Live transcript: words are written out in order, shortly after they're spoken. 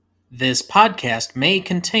This podcast may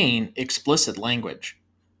contain explicit language.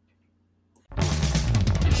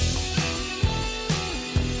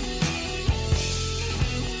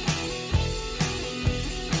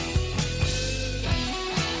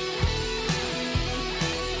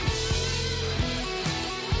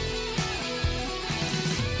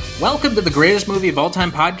 Welcome to the Greatest Movie of All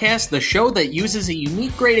Time podcast, the show that uses a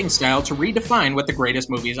unique grading style to redefine what the greatest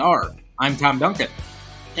movies are. I'm Tom Duncan.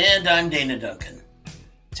 And I'm Dana Duncan.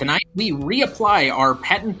 Tonight, we reapply our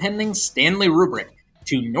patent-pending Stanley rubric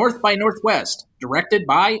to North by Northwest, directed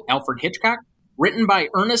by Alfred Hitchcock, written by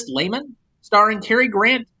Ernest Lehman, starring Cary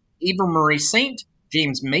Grant, Eva Marie Saint,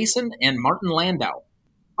 James Mason, and Martin Landau.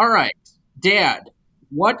 All right, Dad,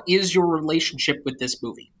 what is your relationship with this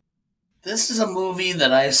movie? This is a movie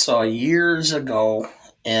that I saw years ago,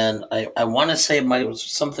 and I want to say it was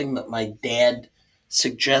something that my dad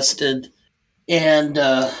suggested. And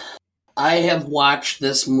I have watched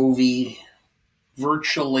this movie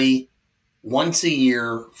virtually once a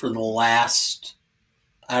year for the last,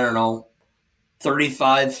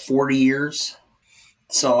 35, 40 years.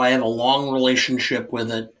 So I have a long relationship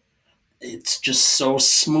with it. It's just so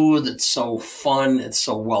smooth. It's so fun. It's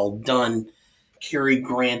so well done. Cary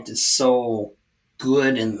Grant is so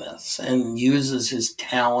good in this and uses his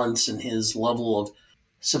talents and his level of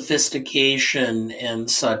sophistication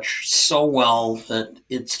and such so well that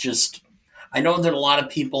it's just, I know that a lot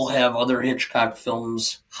of people have other Hitchcock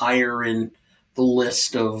films higher in the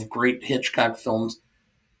list of great Hitchcock films,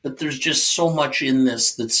 but there's just so much in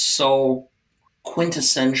this that's so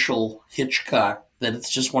quintessential Hitchcock that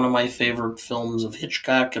it's just one of my favorite films of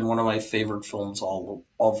Hitchcock and one of my favorite films of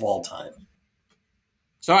all time.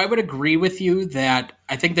 So I would agree with you that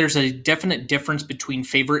I think there's a definite difference between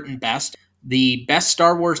favorite and best. The best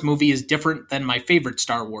Star Wars movie is different than my favorite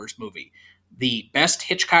Star Wars movie. The best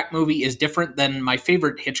Hitchcock movie is different than my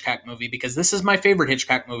favorite Hitchcock movie because this is my favorite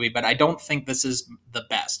Hitchcock movie, but I don't think this is the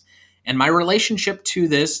best. And my relationship to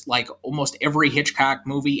this, like almost every Hitchcock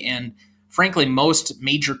movie and frankly most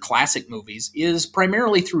major classic movies, is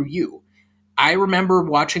primarily through you. I remember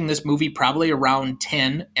watching this movie probably around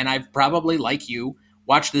 10, and I've probably, like you,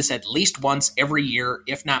 watched this at least once every year,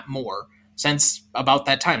 if not more, since about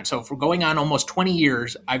that time. So if we're going on almost 20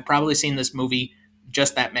 years, I've probably seen this movie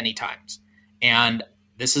just that many times. And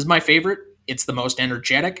this is my favorite. It's the most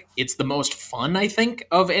energetic. It's the most fun, I think,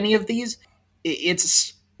 of any of these.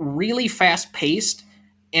 It's really fast-paced,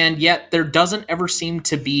 and yet there doesn't ever seem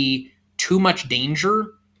to be too much danger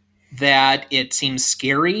that it seems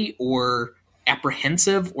scary or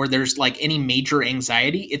apprehensive or there's like any major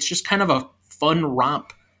anxiety. It's just kind of a fun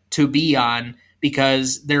romp to be on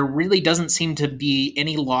because there really doesn't seem to be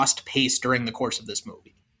any lost pace during the course of this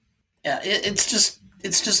movie. Yeah, it's just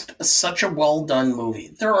such a well done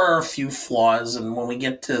movie. There are a few flaws, and when we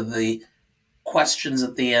get to the questions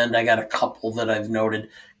at the end, I got a couple that I've noted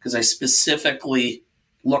because I specifically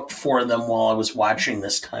looked for them while I was watching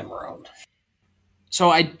this time around. So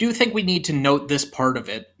I do think we need to note this part of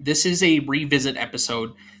it. This is a revisit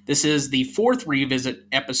episode. This is the fourth revisit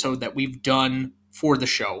episode that we've done for the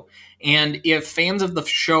show. And if fans of the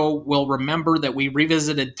show will remember that we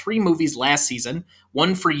revisited 3 movies last season,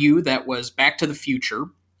 one for you that was Back to the Future,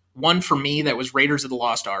 one for me that was Raiders of the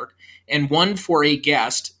Lost Ark, and one for a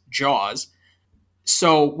guest, Jaws.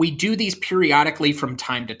 So we do these periodically from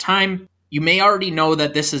time to time. You may already know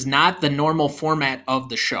that this is not the normal format of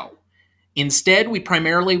the show. Instead, we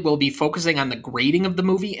primarily will be focusing on the grading of the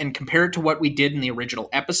movie and compare it to what we did in the original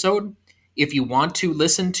episode. If you want to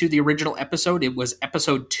listen to the original episode, it was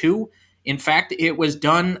episode 2. In fact, it was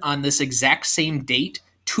done on this exact same date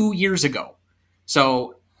 2 years ago.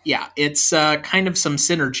 So, yeah, it's kind of some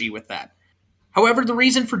synergy with that. However, the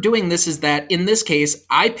reason for doing this is that, in this case,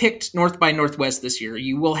 I picked North by Northwest this year.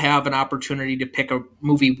 You will have an opportunity to pick a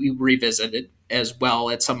movie we revisited as well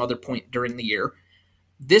at some other point during the year.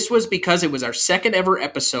 This was because it was our second ever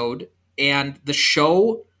episode, and the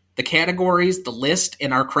show, the categories, the list,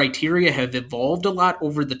 and our criteria have evolved a lot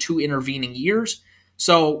over the 2 intervening years.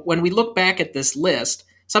 So when we look back at this list,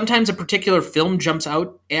 sometimes a particular film jumps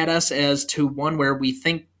out at us as to one where we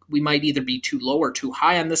think we might either be too low or too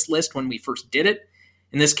high on this list when we first did it.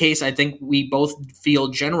 In this case, I think we both feel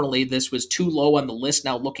generally this was too low on the list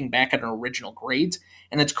now looking back at our original grades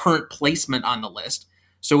and its current placement on the list.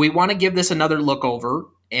 So we want to give this another look over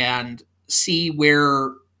and see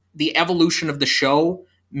where the evolution of the show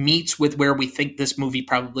meets with where we think this movie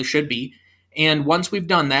probably should be. And once we've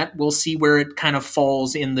done that, we'll see where it kind of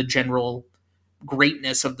falls in the general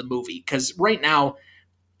greatness of the movie. Because right now,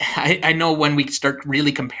 I know when we start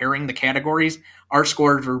really comparing the categories, our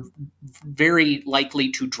scores are very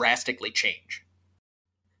likely to drastically change.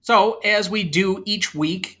 So, as we do each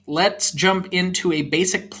week, let's jump into a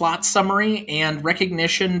basic plot summary and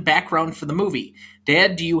recognition background for the movie.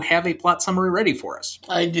 Dad, do you have a plot summary ready for us?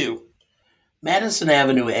 I do. Madison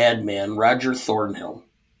Avenue ad man Roger Thornhill,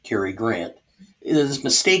 Cary Grant, is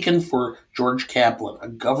mistaken for George Kaplan, a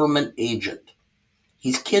government agent.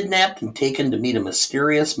 He's kidnapped and taken to meet a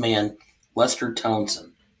mysterious man, Lester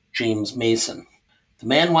Townsend, James Mason. The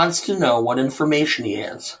man wants to know what information he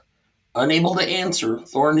has. Unable to answer,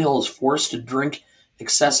 Thornhill is forced to drink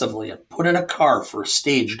excessively and put in a car for a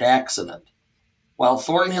staged accident. While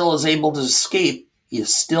Thornhill is able to escape, he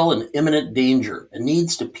is still in imminent danger and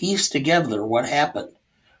needs to piece together what happened.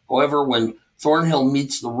 However, when Thornhill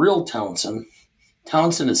meets the real Townsend,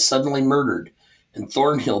 Townsend is suddenly murdered, and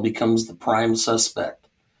Thornhill becomes the prime suspect.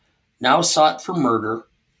 Now sought for murder,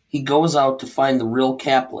 he goes out to find the real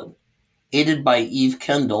Kaplan. Aided by Eve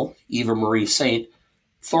Kendall, Eva Marie Saint,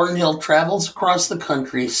 Thornhill travels across the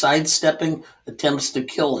country, sidestepping attempts to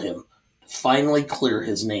kill him, to finally clear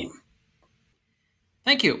his name.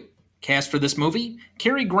 Thank you. Cast for this movie,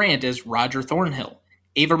 Cary Grant as Roger Thornhill,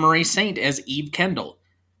 Ava Marie Saint as Eve Kendall,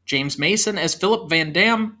 James Mason as Philip Van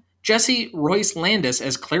Dam, Jesse Royce Landis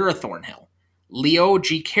as Clara Thornhill, Leo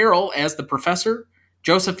G. Carroll as the Professor,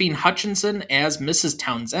 Josephine Hutchinson as Mrs.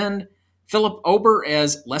 Townsend, Philip Ober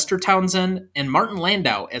as Lester Townsend, and Martin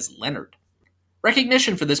Landau as Leonard.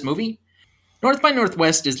 Recognition for this movie: North by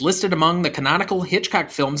Northwest is listed among the canonical Hitchcock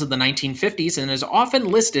films of the 1950s and is often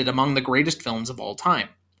listed among the greatest films of all time.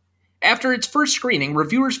 After its first screening,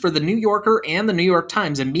 reviewers for The New Yorker and The New York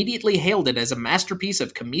Times immediately hailed it as a masterpiece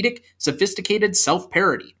of comedic, sophisticated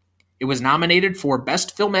self-parody. It was nominated for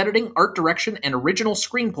Best Film Editing, Art Direction, and Original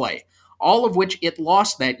Screenplay, all of which it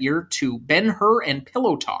lost that year to Ben-Hur and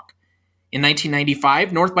Pillow Talk. In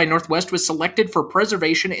 1995, North by Northwest was selected for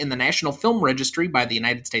preservation in the National Film Registry by the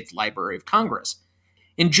United States Library of Congress.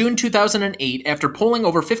 In June 2008, after polling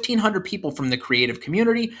over 1,500 people from the creative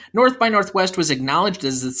community, North by Northwest was acknowledged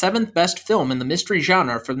as the 7th best film in the mystery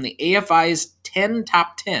genre from the AFI's 10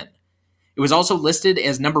 Top 10. It was also listed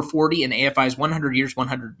as number 40 in AFI's 100 Years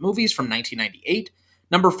 100 Movies from 1998,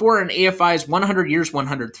 number 4 in AFI's 100 Years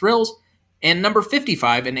 100 Thrills, and number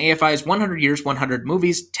 55 in AFI's 100 Years 100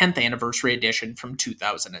 Movies 10th Anniversary Edition from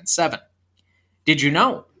 2007. Did you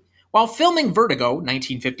know? While filming Vertigo,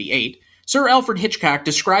 1958, Sir Alfred Hitchcock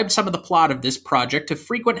described some of the plot of this project to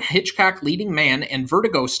frequent Hitchcock leading man and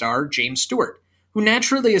Vertigo star James Stewart, who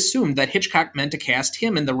naturally assumed that Hitchcock meant to cast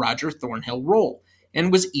him in the Roger Thornhill role,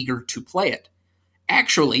 and was eager to play it.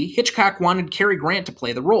 Actually, Hitchcock wanted Cary Grant to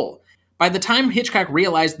play the role. By the time Hitchcock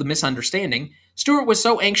realized the misunderstanding, Stewart was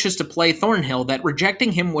so anxious to play Thornhill that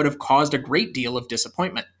rejecting him would have caused a great deal of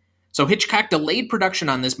disappointment. So Hitchcock delayed production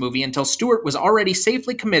on this movie until Stewart was already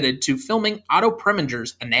safely committed to filming Otto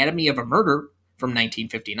Preminger's Anatomy of a Murder from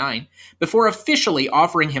 1959 before officially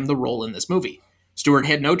offering him the role in this movie. Stewart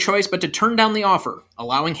had no choice but to turn down the offer,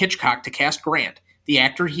 allowing Hitchcock to cast Grant, the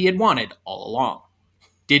actor he had wanted all along.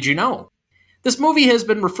 Did you know? This movie has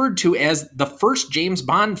been referred to as the first James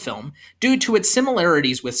Bond film due to its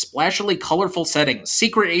similarities with splashily colorful settings,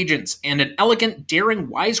 secret agents, and an elegant, daring,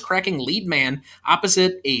 wisecracking lead man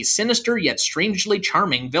opposite a sinister yet strangely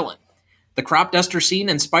charming villain. The crop duster scene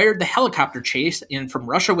inspired the helicopter chase in From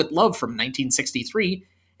Russia with Love from 1963,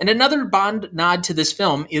 and another Bond nod to this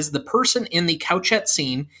film is the person in the couchette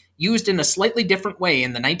scene used in a slightly different way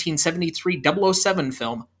in the 1973 007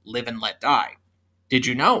 film Live and Let Die. Did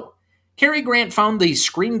you know? Cary Grant found the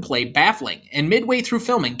screenplay baffling, and midway through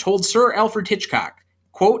filming told Sir Alfred Hitchcock,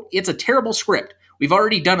 quote, "It's a terrible script. We've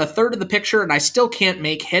already done a third of the picture and I still can't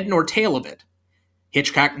make head nor tail of it."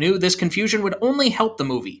 Hitchcock knew this confusion would only help the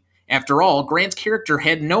movie. After all, Grant's character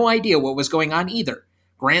had no idea what was going on either.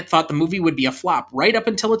 Grant thought the movie would be a flop right up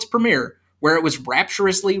until its premiere, where it was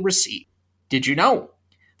rapturously received. Did you know?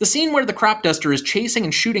 The scene where the crop duster is chasing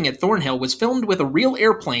and shooting at Thornhill was filmed with a real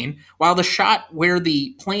airplane, while the shot where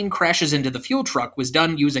the plane crashes into the fuel truck was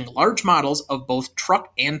done using large models of both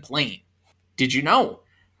truck and plane. Did you know?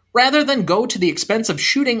 Rather than go to the expense of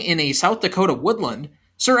shooting in a South Dakota woodland,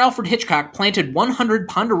 Sir Alfred Hitchcock planted 100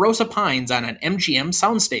 ponderosa pines on an MGM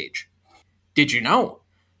soundstage. Did you know?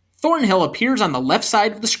 Thornhill appears on the left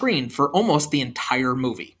side of the screen for almost the entire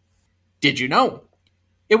movie. Did you know?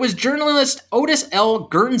 It was journalist Otis L.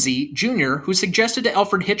 Guernsey Jr. who suggested to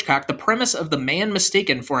Alfred Hitchcock the premise of the man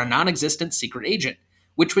mistaken for a non-existent secret agent,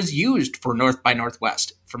 which was used for North by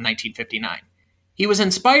Northwest from 1959. He was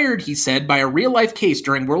inspired, he said, by a real-life case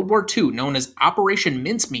during World War II known as Operation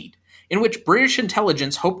Mincemeat, in which British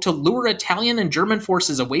intelligence hoped to lure Italian and German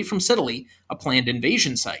forces away from Sicily, a planned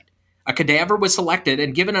invasion site. A cadaver was selected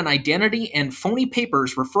and given an identity and phony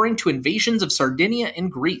papers referring to invasions of Sardinia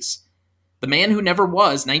and Greece. The Man Who Never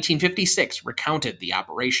Was, 1956, recounted the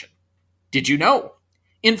operation. Did you know?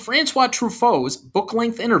 In Francois Truffaut's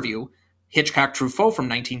book-length interview, Hitchcock-Truffaut from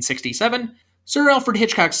 1967, Sir Alfred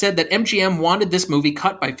Hitchcock said that MGM wanted this movie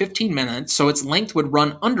cut by 15 minutes so its length would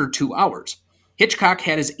run under 2 hours. Hitchcock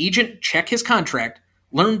had his agent check his contract,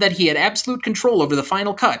 learned that he had absolute control over the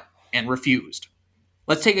final cut, and refused.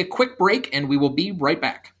 Let's take a quick break and we will be right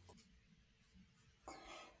back.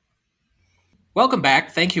 Welcome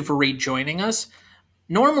back. Thank you for rejoining us.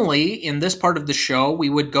 Normally, in this part of the show, we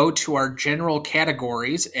would go to our general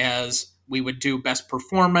categories as we would do best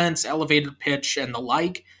performance, elevator pitch, and the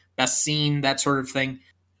like, best scene, that sort of thing.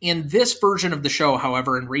 In this version of the show,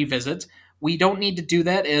 however, in Revisit, we don't need to do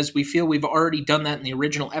that as we feel we've already done that in the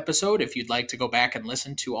original episode. If you'd like to go back and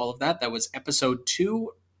listen to all of that, that was episode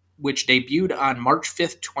 2, which debuted on March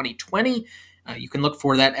 5th, 2020. You can look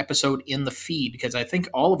for that episode in the feed because I think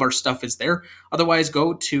all of our stuff is there. Otherwise,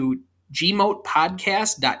 go to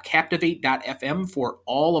gmotepodcast.captivate.fm for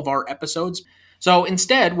all of our episodes. So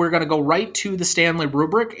instead, we're going to go right to the Stanley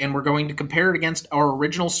rubric and we're going to compare it against our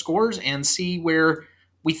original scores and see where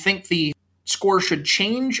we think the score should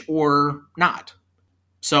change or not.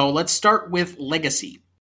 So let's start with Legacy.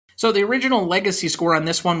 So the original Legacy score on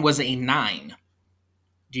this one was a 9.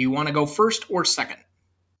 Do you want to go first or second?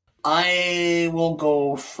 I will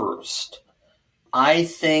go first. I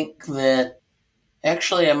think that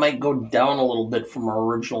actually I might go down a little bit from our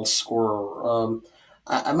original score.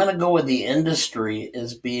 I'm going to go with The Industry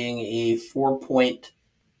as being a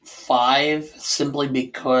 4.5 simply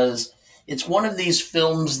because it's one of these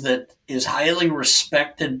films that is highly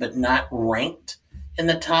respected but not ranked in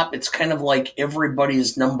the top. It's kind of like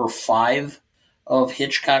everybody's number 5 of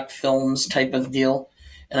Hitchcock films type of deal.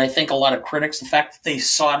 And I think a lot of critics, the fact that they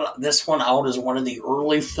sought this one out as one of the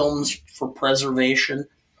early films for preservation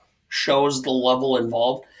shows the level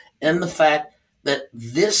involved. And the fact that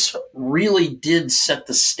this really did set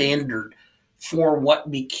the standard for what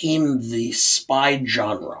became the spy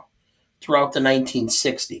genre throughout the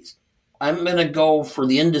 1960s. I'm going to go for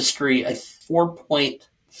The Industry a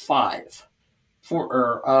 4.5.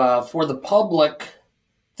 For the public,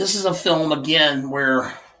 this is a film, again,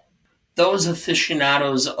 where those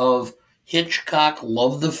aficionados of Hitchcock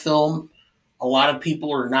love the film. A lot of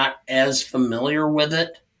people are not as familiar with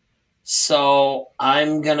it. So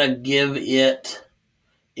I'm going to give it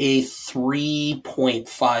a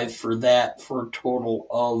 3.5 for that for a total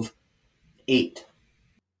of 8.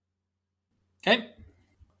 Okay.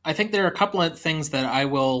 I think there are a couple of things that I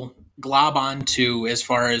will glob onto as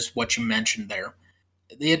far as what you mentioned there.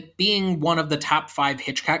 It being one of the top 5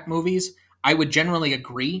 Hitchcock movies, I would generally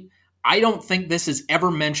agree. I don't think this is ever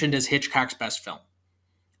mentioned as Hitchcock's best film.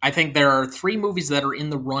 I think there are 3 movies that are in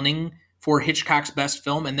the running for Hitchcock's best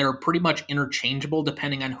film, and they're pretty much interchangeable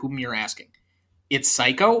depending on whom you're asking. It's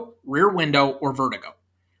Psycho, Rear Window, or Vertigo.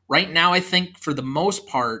 Right now, I think for the most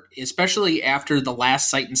part, especially after the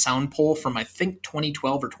last Sight and Sound poll from I think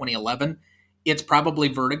 2012 or 2011, it's probably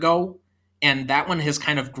Vertigo, and that one has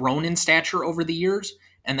kind of grown in stature over the years,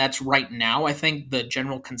 and that's right now, I think, the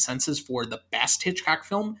general consensus for the best Hitchcock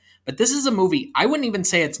film. But this is a movie, I wouldn't even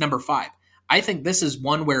say it's number 5. I think this is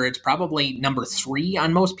one where it's probably number 3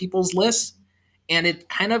 on most people's lists. And it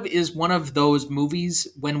kind of is one of those movies,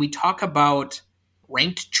 when we talk about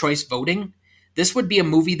ranked choice voting, this would be a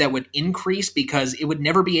movie that would increase because it would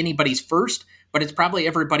never be anybody's first, but it's probably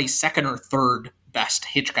everybody's second or third best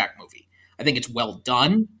Hitchcock movie. I think it's well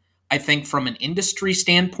done. I think from an industry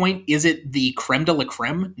standpoint, is it the creme de la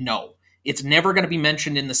creme? No. It's never going to be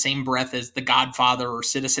mentioned in the same breath as The Godfather or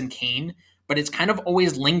Citizen Kane, but it's kind of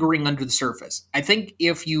always lingering under the surface. I think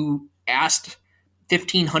if you asked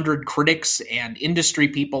 1,500 critics and industry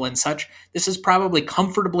people and such, this is probably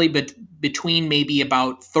comfortably between maybe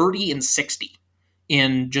about 30 and 60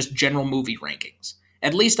 in just general movie rankings,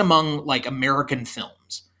 at least among like American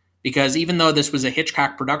films. Because even though this was a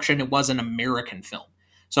Hitchcock production, it was an American film.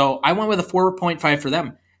 So I went with a 4.5 for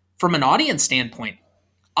them. From an audience standpoint,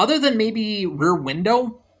 other than maybe Rear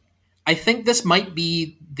Window, I think this might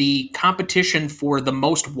be the competition for the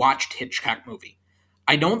most watched Hitchcock movie.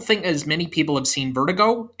 I don't think as many people have seen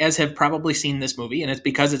Vertigo as have probably seen this movie, and it's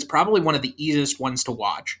because it's probably one of the easiest ones to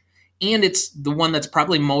watch. And it's the one that's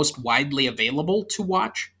probably most widely available to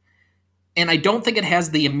watch. And I don't think it has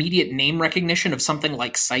the immediate name recognition of something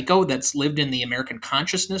like Psycho that's lived in the American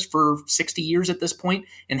consciousness for 60 years at this point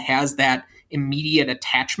and has that immediate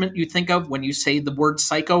attachment you think of when you say the word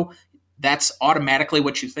Psycho. That's automatically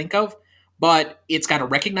what you think of. but it's got a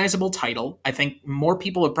recognizable title. I think more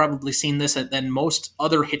people have probably seen this than most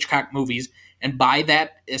other Hitchcock movies, and by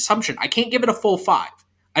that assumption, I can't give it a full 5.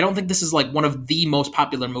 I don't think this is like one of the most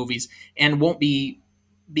popular movies, and won't be,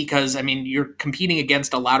 because, I mean, you're competing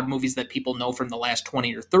against a lot of movies that people know from the last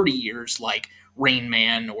 20 or 30 years, like Rain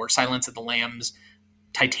Man or Silence of the Lambs,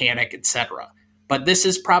 Titanic, etc. But this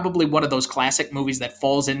is probably one of those classic movies that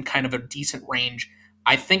falls in kind of a decent range.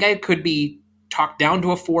 I think I could be talked down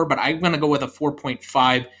to a 4, but I'm going to go with a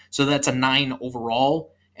 4.5, so that's a 9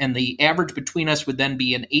 overall. And the average between us would then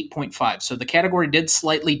be an 8.5. So the category did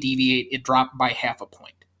slightly deviate. It dropped by half a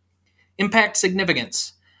point. Impact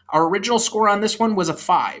significance. Our original score on this one was a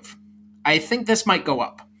 5. I think this might go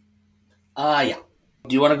up. Yeah.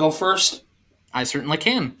 Do you want to go first? I certainly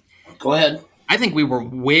can. Go ahead. I think we were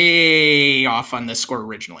way off on this score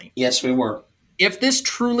originally. Yes, we were. If this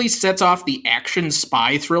truly sets off the action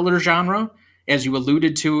spy thriller genre, as you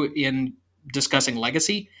alluded to in discussing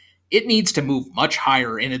Legacy, it needs to move much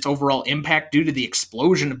higher in its overall impact due to the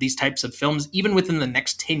explosion of these types of films, even within the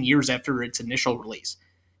next 10 years after its initial release.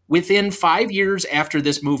 Within 5 years after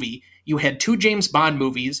this movie, you had 2 James Bond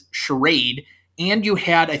movies, Charade, and you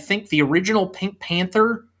had, I think, the original Pink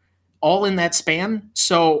Panther, all in that span.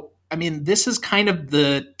 So, I mean, this is kind of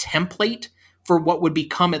the template for what would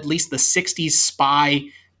become at least the 60s spy,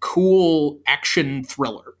 cool action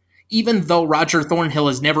thriller. Even though Roger Thornhill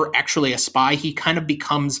is never actually a spy, he kind of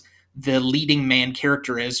becomes the leading man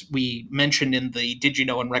character, as we mentioned in the Did You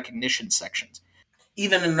Know and Recognition sections.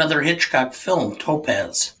 Even another Hitchcock film,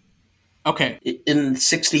 Topaz. Okay. In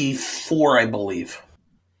 64, I believe.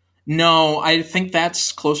 No, I think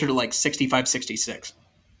that's closer to like 65, 66.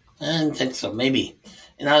 I didn't think so, maybe.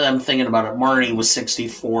 And now that I'm thinking about it, Marnie was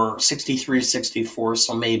 64, 63, 64,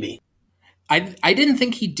 so maybe. I didn't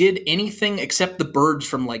think he did anything except The Birds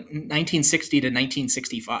from like 1960 to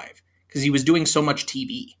 1965, because he was doing so much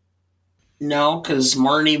TV. No, because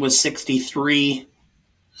Marnie was 63,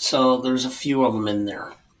 so there's a few of them in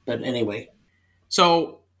there. But anyway.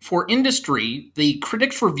 So, for industry, the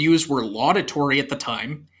critics' reviews were laudatory at the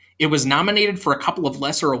time. It was nominated for a couple of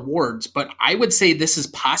lesser awards, but I would say this is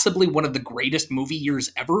possibly one of the greatest movie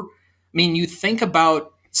years ever. I mean, you think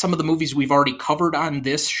about some of the movies we've already covered on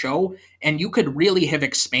this show, and you could really have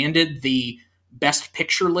expanded the Best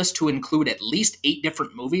Picture list to include at least 8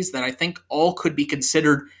 different movies that I think all could be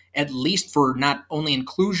considered at least for not only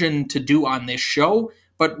inclusion to do on this show,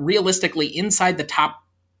 but realistically inside the top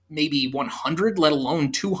maybe 100, let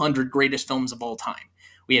alone 200 greatest films of all time.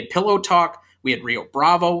 We had Pillow Talk, we had Rio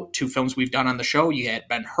Bravo, 2 films we've done on the show. You had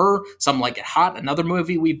Ben-Hur, Some Like It Hot, another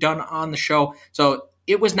movie we've done on the show. So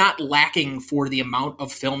it was not lacking for the amount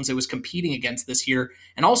of films it was competing against this year.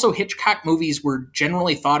 And also Hitchcock movies were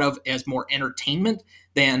generally thought of as more entertainment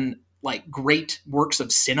than like great works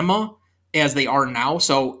of cinema as they are now.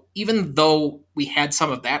 So even though we had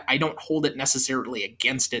some of that, I don't hold it necessarily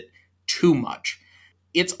against it too much.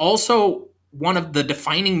 It's also one of the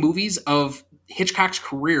defining movies of Hitchcock's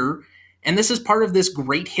career, and this is part of this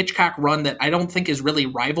great Hitchcock run that I don't think is really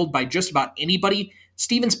rivaled by just about anybody.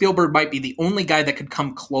 Steven Spielberg might be the only guy that could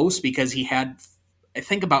come close because he had, I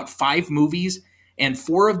think, about 5 movies, and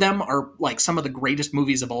 4 of them are like some of the greatest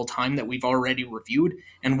movies of all time that we've already reviewed,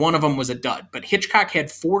 and one of them was a dud. But Hitchcock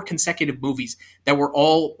had 4 consecutive movies that were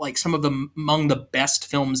all like some of them among the best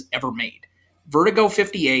films ever made. Vertigo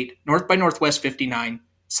 58, North by Northwest 59,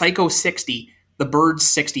 Psycho 60, The Birds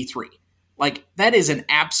 63. Like, that is an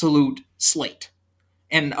absolute slate.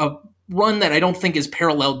 And a run that I don't think is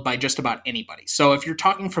paralleled by just about anybody. So if you're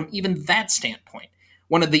talking from even that standpoint,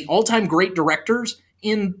 one of the all-time great directors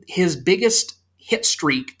in his biggest hit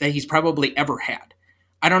streak that he's probably ever had.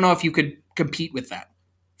 I don't know if you could compete with that.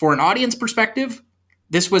 For an audience perspective,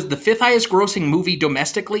 this was the 5th highest grossing movie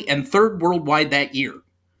domestically and 3rd worldwide that year.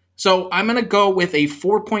 So I'm going to go with a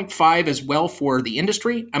 4.5 as well for the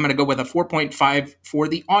industry. I'm going to go with a 4.5 for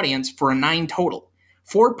the audience for a 9 total.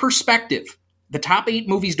 For perspective, the top 8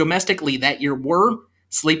 movies domestically that year were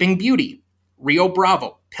Sleeping Beauty, Rio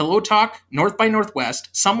Bravo, Pillow Talk, North by Northwest,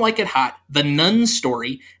 Some Like It Hot, The Nun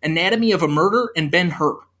Story, Anatomy of a Murder, and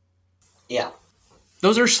Ben-Hur. Yeah.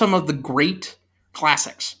 Those are some of the great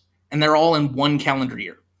classics, and they're all in one calendar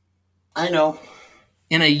year. I know.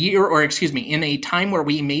 In a time where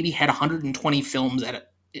we maybe had 120 films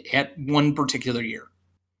at one particular year.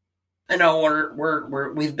 I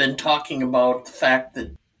know we've been talking about the fact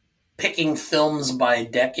that picking films by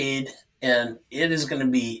decade, and it is going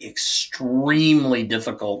to be extremely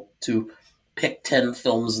difficult to pick 10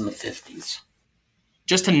 films in the 50s.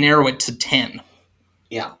 Just to narrow it to 10.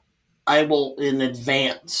 Yeah. I will, in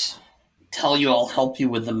advance, tell you I'll help you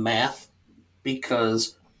with the math,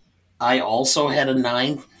 because I also had a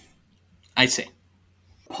 9. I see.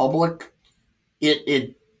 Public,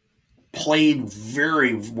 it played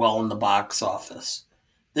very well in the box office.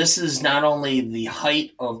 This is not only the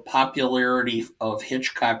height of popularity of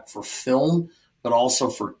Hitchcock for film, but also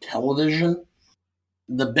for television.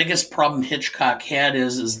 The biggest problem Hitchcock had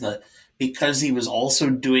is that because he was also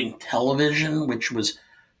doing television, which was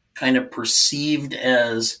kind of perceived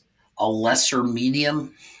as a lesser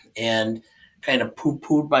medium and kind of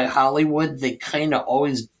poo-pooed by Hollywood, they kind of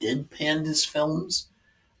always deadpanned his films.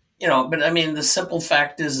 But I mean, the simple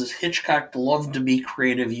fact is Hitchcock loved to be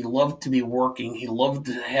creative. He loved to be working. He loved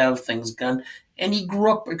to have things done. And he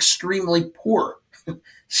grew up extremely poor.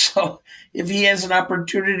 So if he has an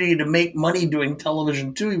opportunity to make money doing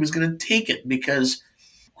television too, he was going to take it because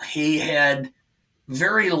he had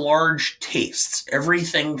very large tastes.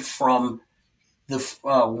 Everything from the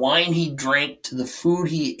wine he drank to the food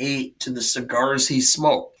he ate to the cigars he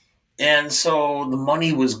smoked. And so the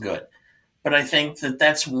money was good. But I think that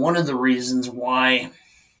that's one of the reasons why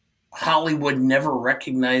Hollywood never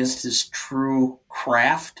recognized his true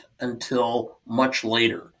craft until much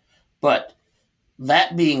later. But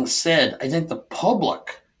that being said, I think the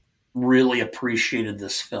public really appreciated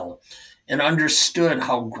this film and understood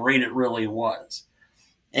how great it really was.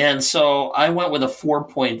 And so I went with a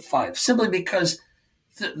 4.5 simply because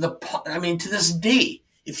to this day,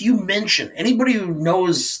 if you mention anybody who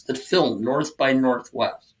knows the film North by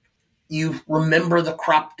Northwest, you remember the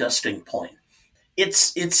crop dusting plane.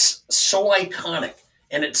 It's so iconic,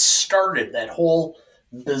 and it started that whole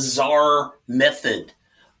bizarre method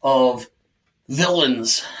of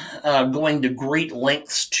villains going to great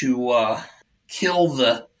lengths to kill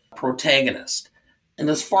the protagonist. And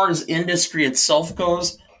as far as industry itself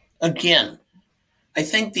goes, again, I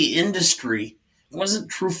think the industry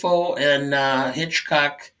wasn't Truffaut and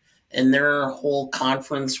Hitchcock and their whole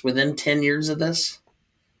conference within 10 years of this.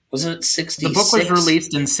 Wasn't it 66? The book was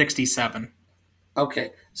released in 67.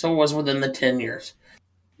 Okay, so it was within the 10 years.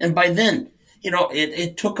 And by then,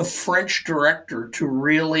 it took a French director to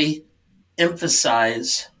really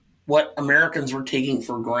emphasize what Americans were taking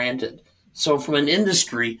for granted. So from an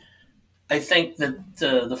industry, I think that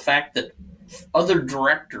the fact that other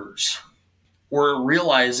directors were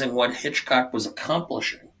realizing what Hitchcock was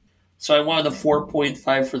accomplishing. So I wanted a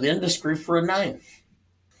 4.5 for the industry for a 9.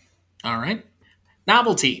 All right.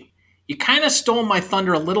 Novelty. You kind of stole my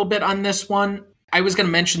thunder a little bit on this one. I was going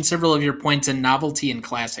to mention several of your points in novelty and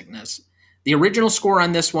classicness. The original score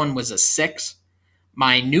on this one was a 6.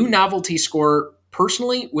 My new novelty score,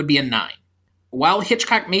 personally, would be a 9. While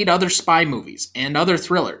Hitchcock made other spy movies and other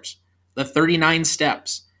thrillers, The 39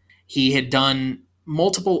 Steps, he had done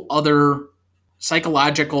multiple other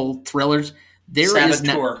psychological thrillers.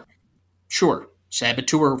 Saboteur. Sure,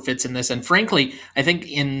 Saboteur fits in this, and frankly, I think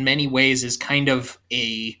in many ways is kind of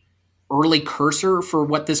a early cursor for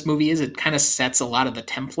what this movie is. It kind of sets a lot of the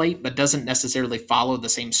template, but doesn't necessarily follow the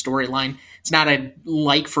same storyline. It's not a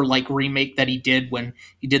like-for-like remake that he did when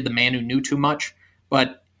he did The Man Who Knew Too Much,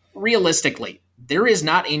 but realistically, there is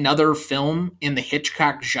not another film in the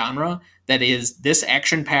Hitchcock genre that is this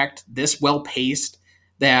action-packed, this well-paced,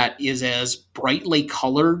 that is as brightly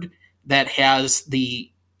colored, that has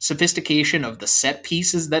the sophistication of the set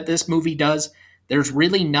pieces that this movie does. There's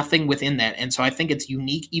really nothing within that. And so I think it's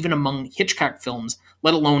unique even among Hitchcock films,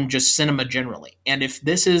 let alone just cinema generally. And if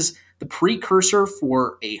this is the precursor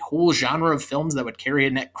for a whole genre of films that would carry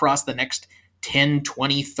across the next 10,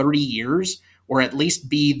 20, 30 years, or at least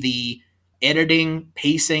be the editing,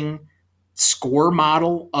 pacing, score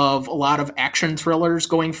model of a lot of action thrillers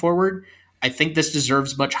going forward, I think this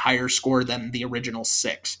deserves much higher score than the original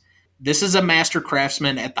 6. This is a master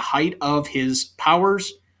craftsman at the height of his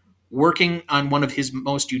powers, working on one of his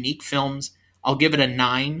most unique films. I'll give it a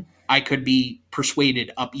 9. I could be persuaded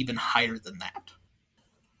up even higher than that.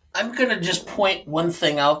 I'm going to just point one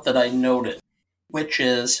thing out that I noted, which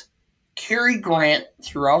is Cary Grant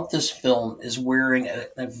throughout this film is wearing a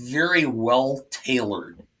very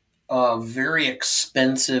well-tailored, very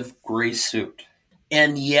expensive gray suit.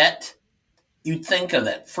 And yet, you'd think of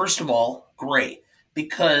that. First of all, gray,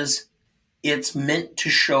 because it's meant to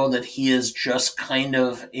show that he is just kind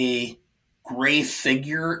of a gray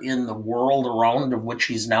figure in the world around of which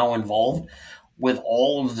he's now involved, with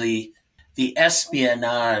all of the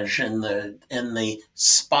espionage and the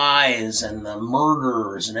spies and the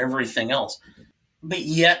murderers and everything else. But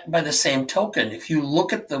yet, by the same token, if you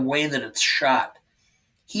look at the way that it's shot,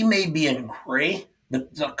 he may be in gray,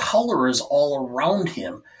 but the color is all around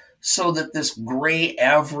him, so that this gray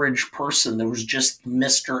average person that was just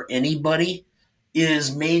Mr. Anybody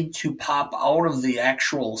is made to pop out of the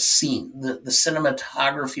actual scene, the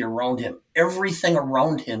cinematography around him. Everything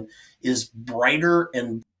around him is brighter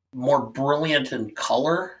and more brilliant in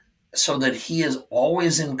color so that he is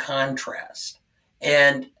always in contrast.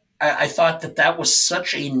 And I thought that that was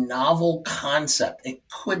such a novel concept. It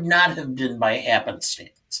could not have been by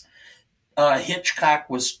happenstance. Hitchcock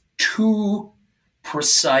was too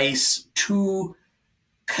precise, too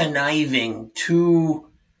conniving, too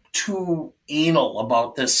anal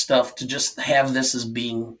about this stuff to just have this as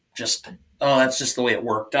being just, oh, that's just the way it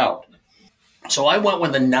worked out. So I went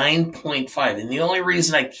with a 9.5. And the only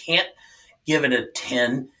reason I can't give it a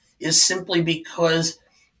 10 is simply because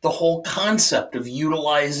the whole concept of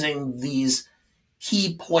utilizing these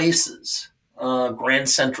key places, Grand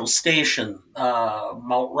Central Station,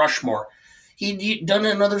 Mount Rushmore. He'd done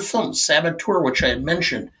another film, Saboteur, which I had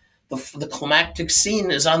mentioned. The climactic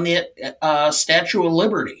scene is on the Statue of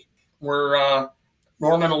Liberty, where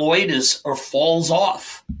Norman Lloyd falls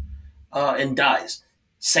off and dies.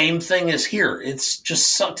 Same thing as here. It's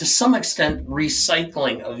just to some extent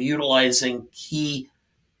recycling of utilizing key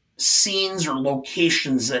scenes or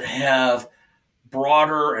locations that have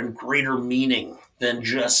broader and greater meaning than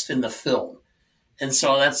just in the film. And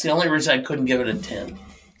so that's the only reason I couldn't give it a 10.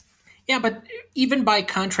 Yeah, but even by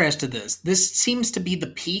contrast to this seems to be the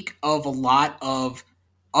peak of a lot of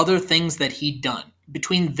other things that he'd done.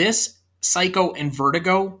 Between this, Psycho, and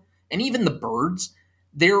Vertigo, and even The Birds,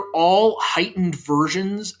 they're all heightened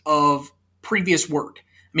versions of previous work.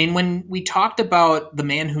 I mean, when we talked about The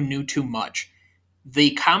Man Who Knew Too Much,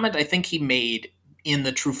 the comment I think he made in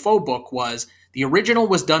the Truffaut book was the original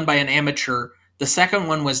was done by an amateur, the second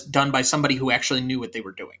one was done by somebody who actually knew what they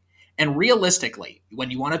were doing. And realistically,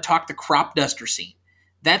 when you want to talk the crop duster scene,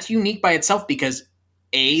 that's unique by itself because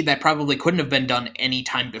A, that probably couldn't have been done any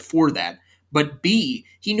time before that. But B,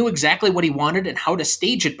 he knew exactly what he wanted and how to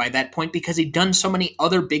stage it by that point because he'd done so many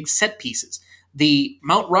other big set pieces. The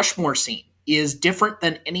Mount Rushmore scene is different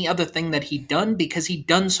than any other thing that he'd done because he'd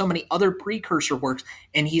done so many other precursor works,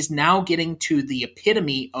 and he's now getting to the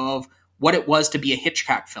epitome of what it was to be a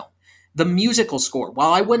Hitchcock film. The musical score,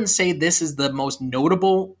 while I wouldn't say this is the most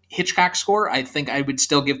notable Hitchcock score, I think I would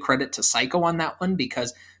still give credit to Psycho on that one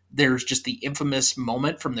because there's just the infamous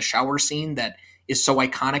moment from the shower scene that is so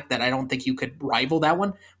iconic that I don't think you could rival that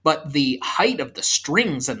one. But the height of the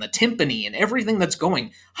strings and the timpani and everything that's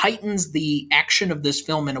going heightens the action of this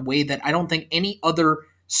film in a way that I don't think any other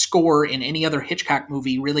score in any other Hitchcock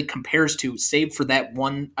movie really compares to, save for that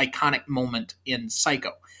one iconic moment in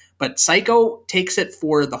Psycho. But Psycho takes it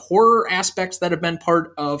for the horror aspects that have been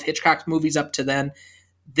part of Hitchcock's movies up to then.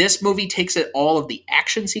 This movie takes it all of the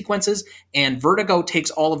action sequences, and Vertigo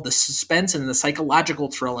takes all of the suspense and the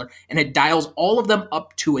psychological thriller, and it dials all of them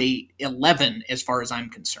up to a 11 as far as I'm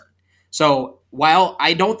concerned. So while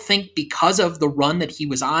I don't think because of the run that he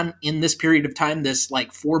was on in this period of time, this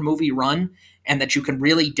like 4-movie run, and that you can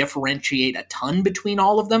really differentiate a ton between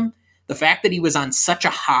all of them, the fact that he was on such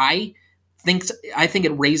a high, I think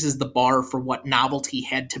it raises the bar for what novelty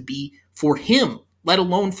had to be for him, let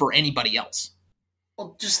alone for anybody else.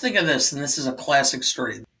 Well, just think of this, and this is a classic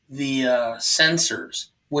story. The censors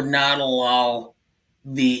would not allow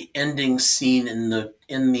the ending scene in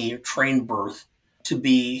the train berth to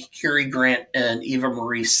be Cary Grant and Eva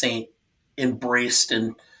Marie Saint embraced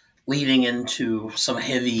and leading into some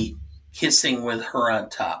heavy kissing with her on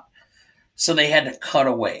top. So they had to cut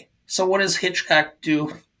away. So what does Hitchcock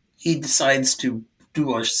do? He decides to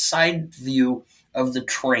do a side view of the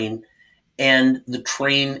train, and the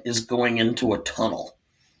train is going into a tunnel.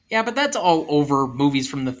 Yeah, but that's all over movies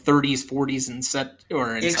from the 30s, 40s,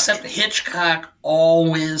 and Except Hitchcock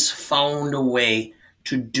always found a way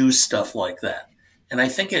to do stuff like that. And I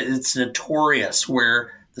think it's notorious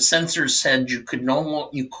where the censors said you could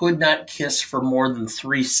not kiss for more than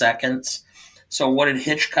 3 seconds. So what did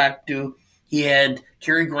Hitchcock do? He had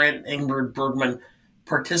Cary Grant and Ingrid Bergman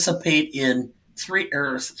participate in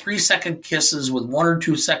 3-second kisses with 1 or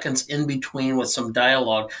 2 seconds in between with some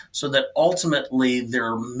dialogue, so that ultimately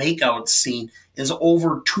their makeout scene is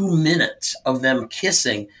over 2 minutes of them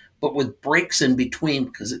kissing, but with breaks in between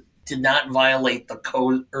because it did not violate the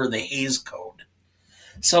code or the Hays Code.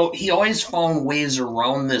 So he always found ways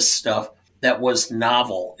around this stuff that was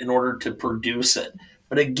novel in order to produce it.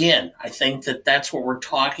 But again, I think that that's what we're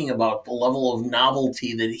talking about, the level of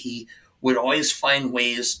novelty that he would always find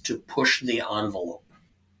ways to push the envelope.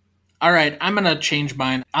 All right, I'm going to change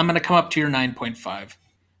mine. I'm going to come up to your 9.5.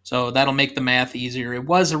 So that'll make the math easier. It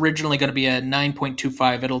was originally going to be a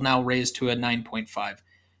 9.25. It'll now raise to a 9.5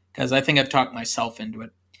 because I think I've talked myself into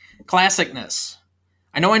it. Classicness.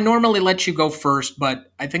 I know I normally let you go first,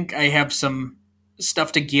 but I think I have some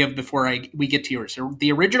stuff to give before we get to yours.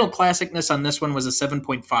 The original classicness on this one was a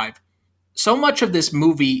 7.5. So much of this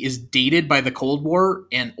movie is dated by the Cold War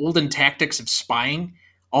and olden tactics of spying,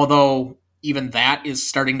 although even that is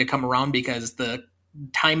starting to come around because the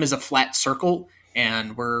time is a flat circle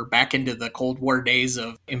and we're back into the Cold War days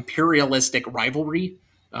of imperialistic rivalry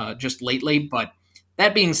just lately. But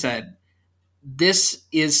that being said, this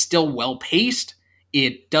is still well paced.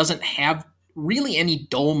 It doesn't have really any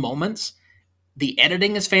dull moments. The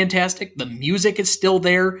editing is fantastic. The music is still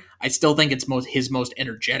there. I still think it's his most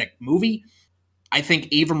energetic movie. I think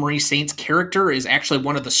Eva Marie Saint's character is actually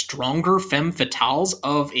one of the stronger femme fatales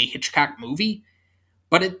of a Hitchcock movie.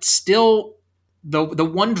 But it's still, the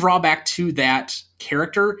one drawback to that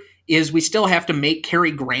character is we still have to make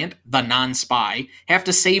Cary Grant, the non-spy, have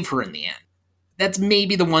to save her in the end. That's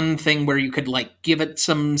maybe the one thing where you could give it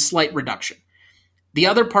some slight reduction. The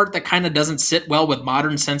other part that kind of doesn't sit well with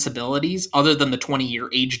modern sensibilities, other than the 20-year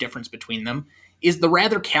age difference between them, is the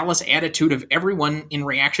rather callous attitude of everyone in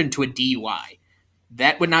reaction to a DUI.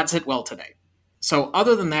 That would not sit well today. So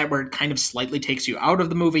other than that, where it kind of slightly takes you out of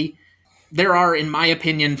the movie, there are, in my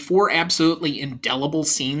opinion, 4 absolutely indelible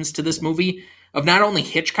scenes to this movie of not only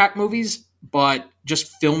Hitchcock movies, but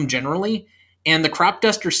just film generally. And the crop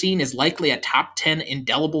duster scene is likely a top 10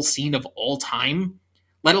 indelible scene of all time,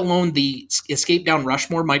 let alone the Escape Down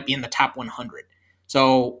Rushmore might be in the top 100.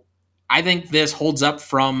 So I think this holds up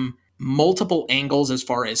from multiple angles as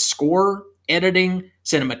far as score, editing,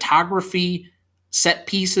 cinematography, set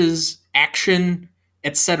pieces, action,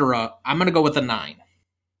 etc. I'm going to go with a 9.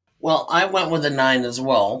 Well, I went with a 9 as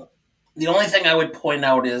well. The only thing I would point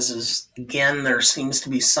out is again, there seems to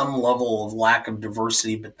be some level of lack of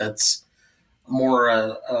diversity, but that's more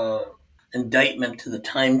a indictment to the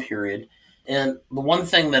time period. And the one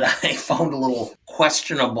thing that I found a little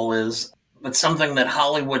questionable is, but something that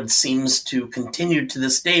Hollywood seems to continue to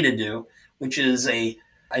this day to do, which is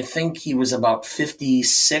I think he was about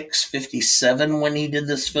 56, 57 when he did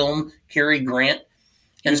this film, Cary Grant.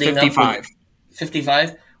 He was 55.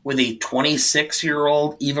 55? With a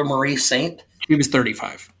 26-year-old Eva Marie Saint? She was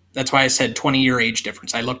 35. That's why I said 20-year age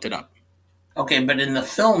difference. I looked it up. Okay, but in the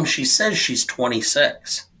film, she says she's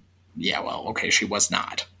 26. Yeah, well, okay, she was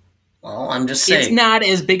not. Well, I'm just saying. It's not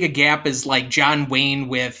as big a gap as John Wayne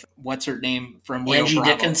with, what's her name from Rio Angie Bravo?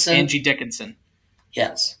 Dickinson? Angie Dickinson.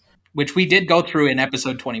 Yes. Which we did go through in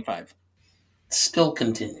episode 25. Still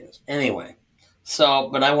continues. Anyway,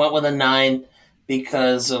 but I went with a 9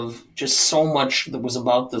 because of just so much that was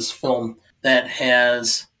about this film that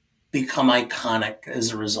has become iconic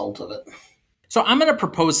as a result of it. So I'm going to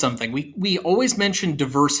propose something. We always mention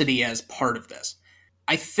diversity as part of this.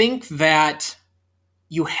 I think that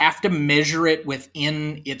you have to measure it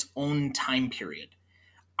within its own time period.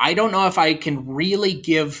 I don't know if I can really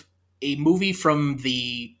give a movie from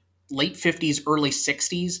the late 50s, early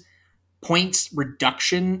 60s points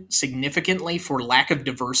reduction significantly for lack of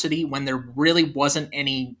diversity when there really wasn't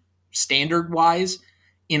any standard-wise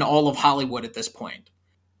in all of Hollywood at this point.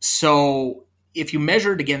 So if you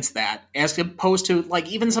measure it against that, as opposed to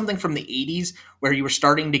even something from the 80s where you were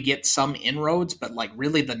starting to get some inroads, but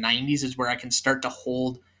really the 90s is where I can start to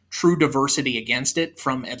hold true diversity against it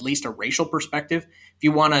from at least a racial perspective. If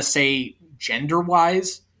you want to say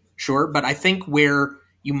gender-wise, sure, but I think where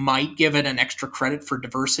you might give it an extra credit for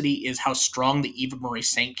diversity is how strong the Eva Marie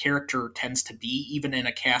Saint character tends to be, even in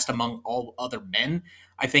a cast among all other men.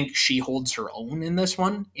 I think she holds her own in this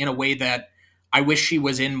one in a way that I wish she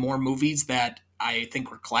was in more movies that I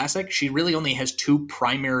think were classic. She really only has 2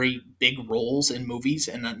 primary big roles in movies,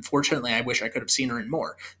 and unfortunately, I wish I could have seen her in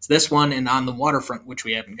more. It's this one and On the Waterfront, which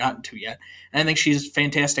we haven't gotten to yet. And I think she's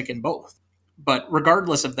fantastic in both. But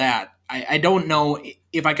regardless of that, I don't know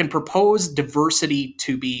if I can propose diversity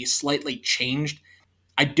to be slightly changed.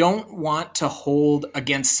 I don't want to hold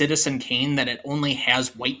against Citizen Kane that it only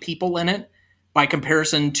has white people in it by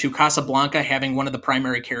comparison to Casablanca having one of the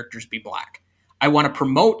primary characters be black. I want to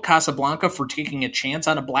promote Casablanca for taking a chance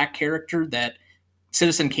on a black character that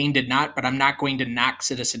Citizen Kane did not, but I'm not going to knock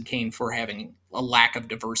Citizen Kane for having a lack of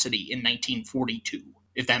diversity in 1942,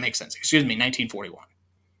 if that makes sense. Excuse me, 1941.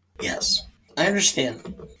 Yes, I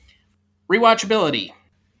understand. Rewatchability.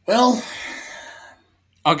 Well,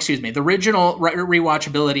 the original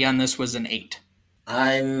rewatchability on this was an 8.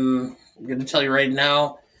 I'm going to tell you right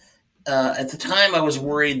now, at the time I was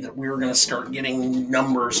worried that we were going to start getting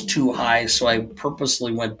numbers too high, so I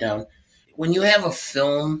purposely went down. When you have a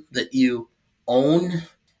film that you own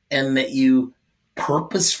and that you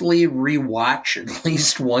purposefully rewatch at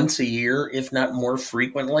least once a year, if not more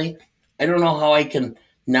frequently, I don't know how I can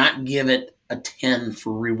not give it a 10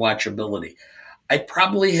 for rewatchability. I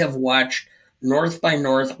probably have watched North by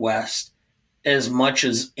Northwest as much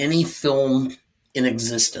as any film in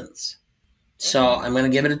existence. So I'm going to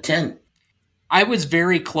give it a 10. I was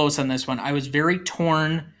very close on this one. I was very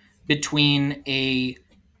torn between a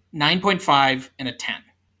 9.5 and a 10.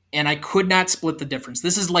 And I could not split the difference.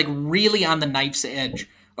 This is like really on the knife's edge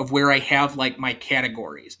of where I have like my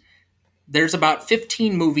categories. There's about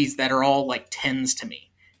 15 movies that are all like 10s to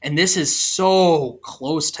me. And this is so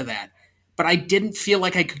close to that. But I didn't feel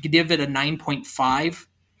like I could give it a 9.5.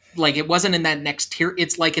 Like it wasn't in that next tier.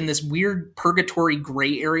 It's like in this weird purgatory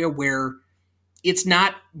gray area where it's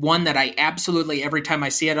not one that I absolutely, every time I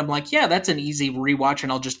see it, I'm like, yeah, that's an easy rewatch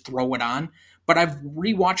and I'll just throw it on. But I've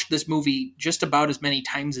rewatched this movie just about as many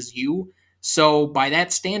times as you. So by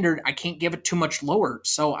that standard, I can't give it too much lower.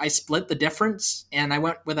 So I split the difference and I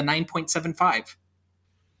went with a 9.75.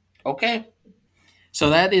 Okay. So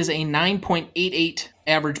that is a 9.88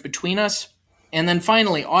 average between us. And then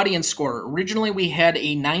finally, audience score. Originally, we had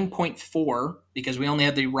a 9.4 because we only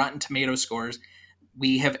had the Rotten Tomatoes scores.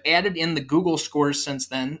 We have added in the Google scores since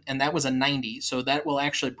then, and that was a 90. So that will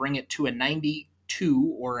actually bring it to a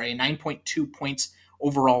 92 or a 9.2 points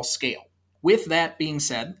overall scale. With that being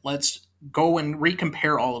said, let's go and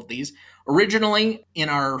recompare all of these. Originally, in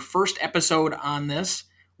our first episode on this,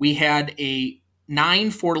 we had a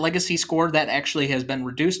 9 for legacy score that actually has been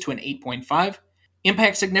reduced to an 8.5.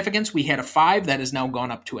 Impact significance, we had a 5 that has now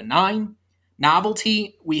gone up to a 9.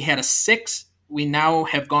 Novelty, we had a 6. We now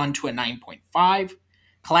have gone to a 9.5.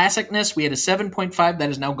 Classicness, we had a 7.5 that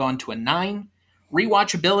has now gone to a 9.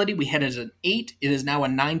 Rewatchability, we had as an 8. It is now a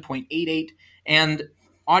 9.88. And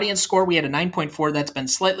audience score, we had a 9.4 that's been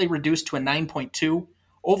slightly reduced to a 9.2.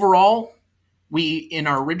 Overall, we, in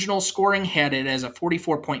our original scoring, had it as a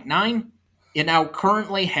 44.9. It now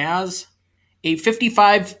currently has a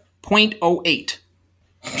 55.08.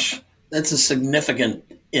 That's a significant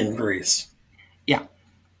increase. Yeah.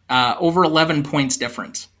 Over 11 points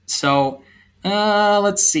difference. So,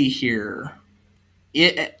 let's see here.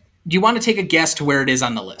 Do you want to take a guess to where it is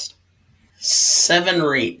on the list? 7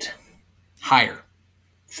 or 8. Higher.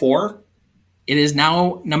 4? It is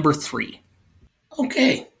now number 3.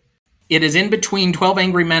 Okay. It is in between 12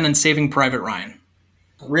 Angry Men and Saving Private Ryan.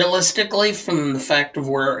 Realistically, from the fact of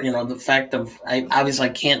where, I obviously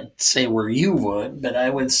can't say where you would, but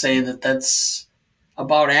I would say that that's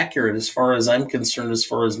about accurate as far as I'm concerned, as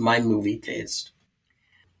far as my movie taste.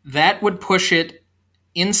 That would push it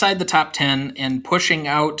inside the top 10 and pushing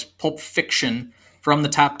out Pulp Fiction from the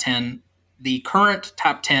top 10. The current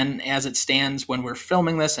top 10 as it stands when we're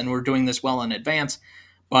filming this, and we're doing this well in advance,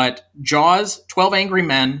 but Jaws, 12 Angry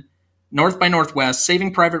Men, North by Northwest,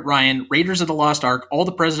 Saving Private Ryan, Raiders of the Lost Ark, All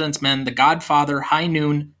the President's Men, The Godfather, High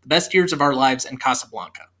Noon, The Best Years of Our Lives, and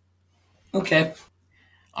Casablanca. Okay.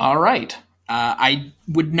 All right. I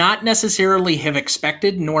would not necessarily have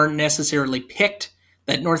expected nor necessarily picked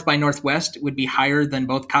that North by Northwest would be higher than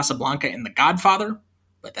both Casablanca and The Godfather,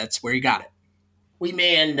 but that's where you got it. We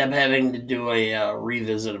may end up having to do a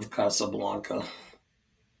revisit of Casablanca.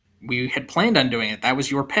 We had planned on doing it. That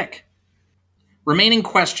was your pick. Remaining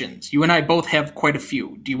questions. You and I both have quite a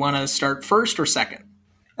few. Do you want to start first or second?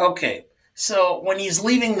 Okay, so when he's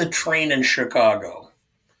leaving the train in Chicago,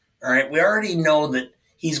 all right, we already know that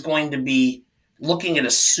he's going to be looking at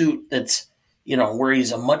a suit that's, where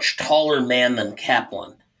he's a much taller man than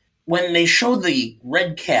Kaplan. When they show the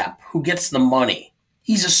red cap who gets the money,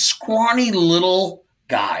 he's a scrawny little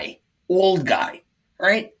guy, old guy,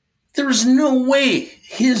 right? There's no way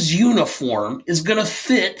his uniform is going to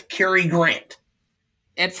fit Cary Grant.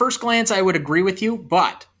 At first glance, I would agree with you,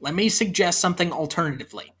 but let me suggest something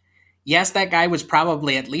alternatively. Yes, that guy was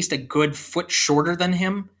probably at least a good foot shorter than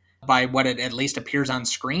him by what it at least appears on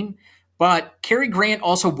screen, but Cary Grant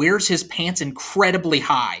also wears his pants incredibly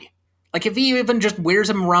high. Like if he even just wears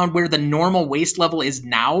them around where the normal waist level is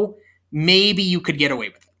now, maybe you could get away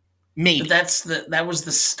with it. Maybe. But that was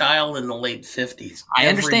the style in the late 50s. I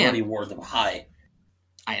understand. Everybody wore them high.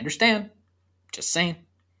 I understand. Just saying.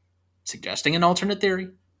 Suggesting an alternate theory.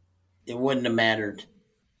 It wouldn't have mattered.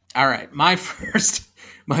 All right, my first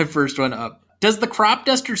one up. Does the crop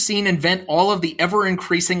duster scene invent all of the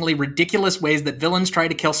ever-increasingly ridiculous ways that villains try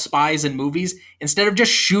to kill spies in movies instead of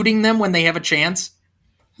just shooting them when they have a chance?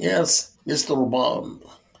 Yes, Mr. Bond.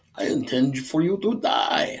 I intend for you to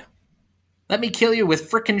die. Let me kill you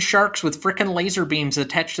with frickin' sharks with frickin' laser beams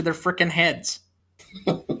attached to their frickin' heads.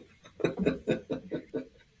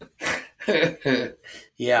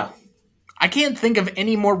 Yeah. I can't think of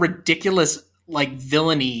any more ridiculous,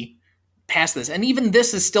 villainy past this. And even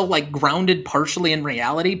this is still, grounded partially in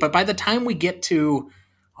reality. But by the time we get to,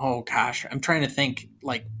 oh gosh, I'm trying to think,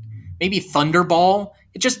 maybe Thunderball.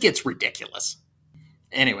 It just gets ridiculous.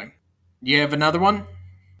 Anyway, you have another one?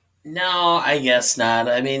 No, I guess not.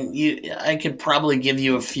 I mean, I could probably give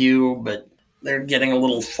you a few, but they're getting a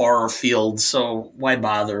little far afield, so why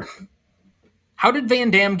bother? How did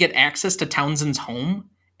Van Damme get access to Townsend's home?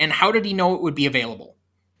 And how did he know it would be available?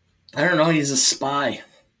 I don't know, he's a spy.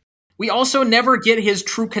 We also never get his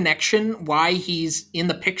true connection, why he's in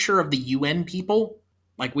the picture of the UN people.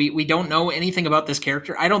 Like, we don't know anything about this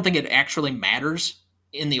character. I don't think it actually matters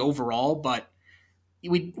in the overall, but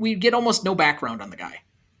we get almost no background on the guy.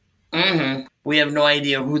 Mm-hmm. We have no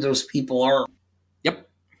idea who those people are. Yep.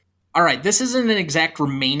 All right, this isn't an exact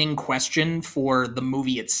remaining question for the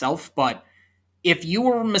movie itself, but if you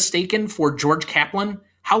were mistaken for George Kaplan,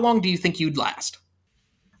 how long do you think you'd last?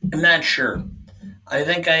 I'm not sure. I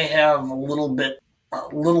think I have a little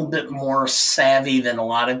bit more savvy than a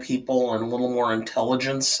lot of people and a little more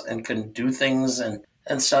intelligence and can do things and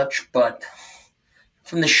such, but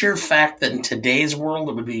from the sheer fact that in today's world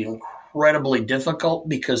it would be incredibly difficult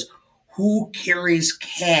because who carries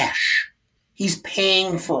cash? He's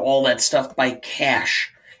paying for all that stuff by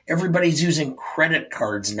cash. Everybody's using credit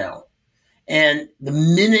cards now. And the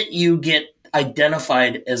minute you get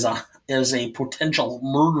identified as a potential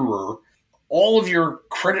murderer, all of your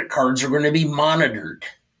credit cards are going to be monitored.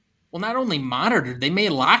 Well, not only monitored, they may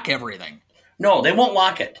lock everything. No, they won't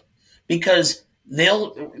lock it because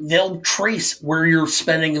they'll trace where you're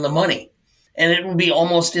spending the money. And it will be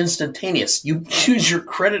almost instantaneous. You use your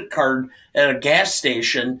credit card at a gas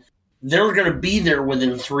station, they're going to be there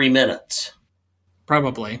within 3 minutes.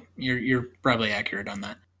 Probably. You're probably accurate on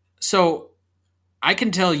that. So I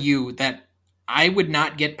can tell you that I would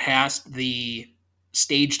not get past the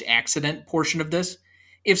staged accident portion of this.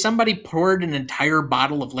 If somebody poured an entire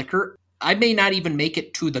bottle of liquor, I may not even make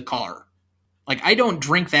it to the car. Like, I don't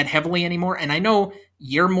drink that heavily anymore, and I know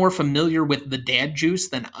you're more familiar with the dad juice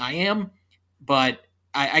than I am, but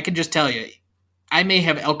I can just tell you, I may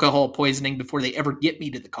have alcohol poisoning before they ever get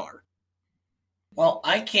me to the car. Well,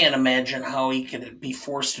 I can't imagine how he could be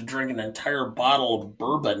forced to drink an entire bottle of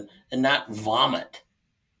bourbon and not vomit.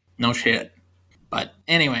 No shit. But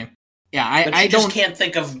anyway, yeah, I just can't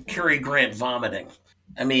think of Cary Grant vomiting.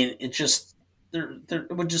 I mean, it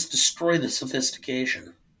would just destroy the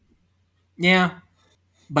sophistication. Yeah.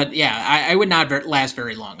 But yeah, I would not last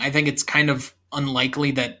very long. I think it's kind of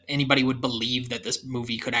unlikely that anybody would believe that this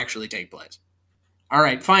movie could actually take place. All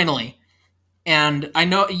right, finally. And I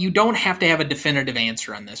know you don't have to have a definitive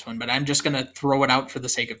answer on this one, but I'm just going to throw it out for the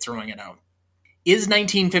sake of throwing it out. Is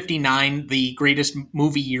 1959 the greatest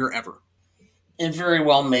movie year ever? It very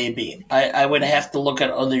well may be. I would have to look at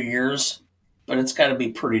other years, but it's got to be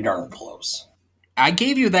pretty darn close. I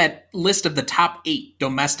gave you that list of the top 8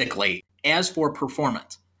 domestically. As for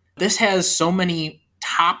performance, this has so many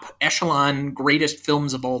top echelon greatest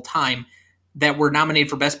films of all time that were nominated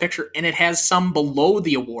for Best Picture, and it has some below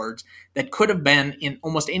the awards that could have been in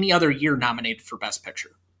almost any other year nominated for Best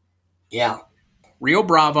Picture. Yeah. Rio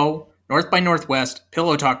Bravo, North by Northwest,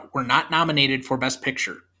 Pillow Talk were not nominated for Best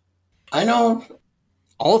Picture. I know.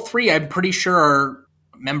 All 3, I'm pretty sure, are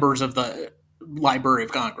members of the Library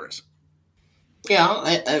of Congress.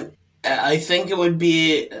 Yeah, I think it would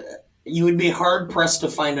be... You would be hard-pressed to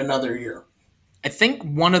find another year. I think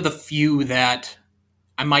one of the few that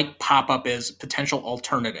I might pop up as potential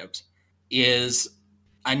alternatives is,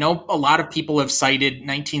 I know a lot of people have cited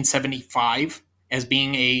 1975 as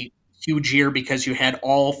being a huge year because you had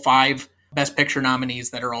all 5 Best Picture nominees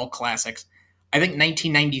that are all classics. I think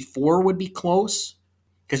 1994 would be close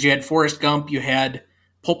because you had Forrest Gump, you had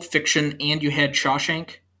Pulp Fiction, and you had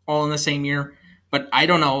Shawshank all in the same year. But I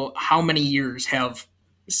don't know how many years have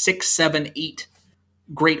 6, 7, 8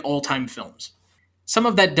 great all-time films. Some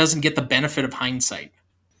of that doesn't get the benefit of hindsight.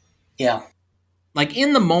 Yeah. Like,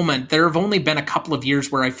 in the moment, there have only been a couple of years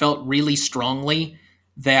where I felt really strongly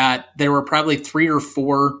that there were probably 3 or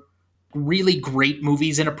 4 really great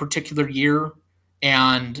movies in a particular year,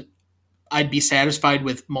 and I'd be satisfied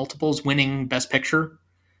with multiples winning Best Picture.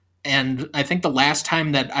 And I think the last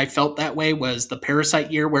time that I felt that way was the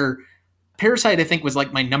Parasite year, where Parasite, I think, was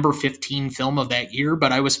like my number 15 film of that year,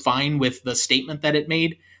 but I was fine with the statement that it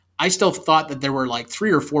made. I still thought that there were like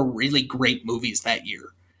 3 or 4 really great movies that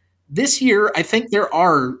year. This year, I think there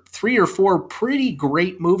are 3 or 4 pretty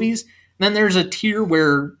great movies. And then there's a tier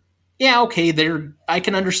where, yeah, okay, I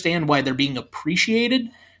can understand why they're being appreciated.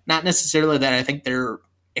 Not necessarily that I think they're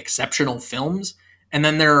exceptional films. And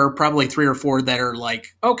then there are probably 3 or 4 that are like,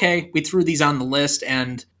 okay, we threw these on the list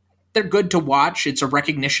and they're good to watch. It's a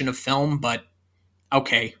recognition of film, but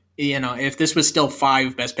okay, if this was still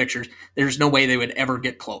 5 Best Pictures, there's no way they would ever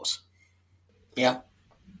get close. Yeah.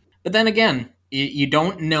 But then again, you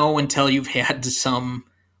don't know until you've had some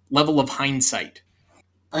level of hindsight.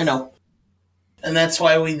 I know. And that's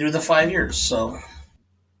why we do the 5 years, so.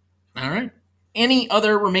 All right. Any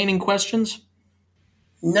other remaining questions?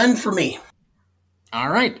 None for me. All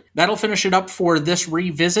right. That'll finish it up for this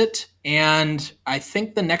revisit. And I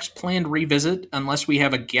think the next planned revisit, unless we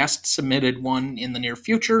have a guest submitted one in the near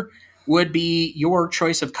future, would be your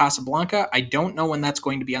choice of Casablanca. I don't know when that's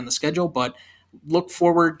going to be on the schedule, but look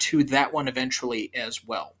forward to that one eventually as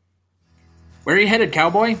well. Where are you headed,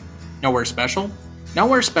 cowboy? Nowhere special?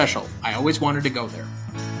 Nowhere special. I always wanted to go there.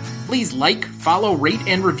 Please like, follow, rate,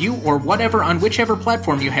 and review, or whatever on whichever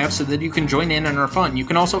platform you have so that you can join in on our fun. You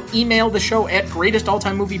can also email the show at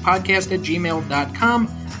greatestaltimemoviepodcast@gmail.com.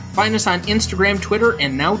 Find us on Instagram, Twitter,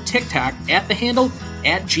 and now TikTok at the handle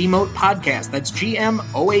 @GMOAT Podcast. That's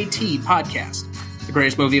GMOAT Podcast. The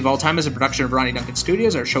Greatest Movie of All Time is a production of Ronnie Duncan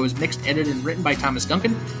Studios. Our show is mixed, edited, and written by Thomas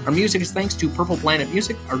Duncan. Our music is thanks to Purple Planet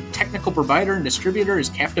Music. Our technical provider and distributor is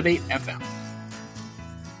Captivate FM.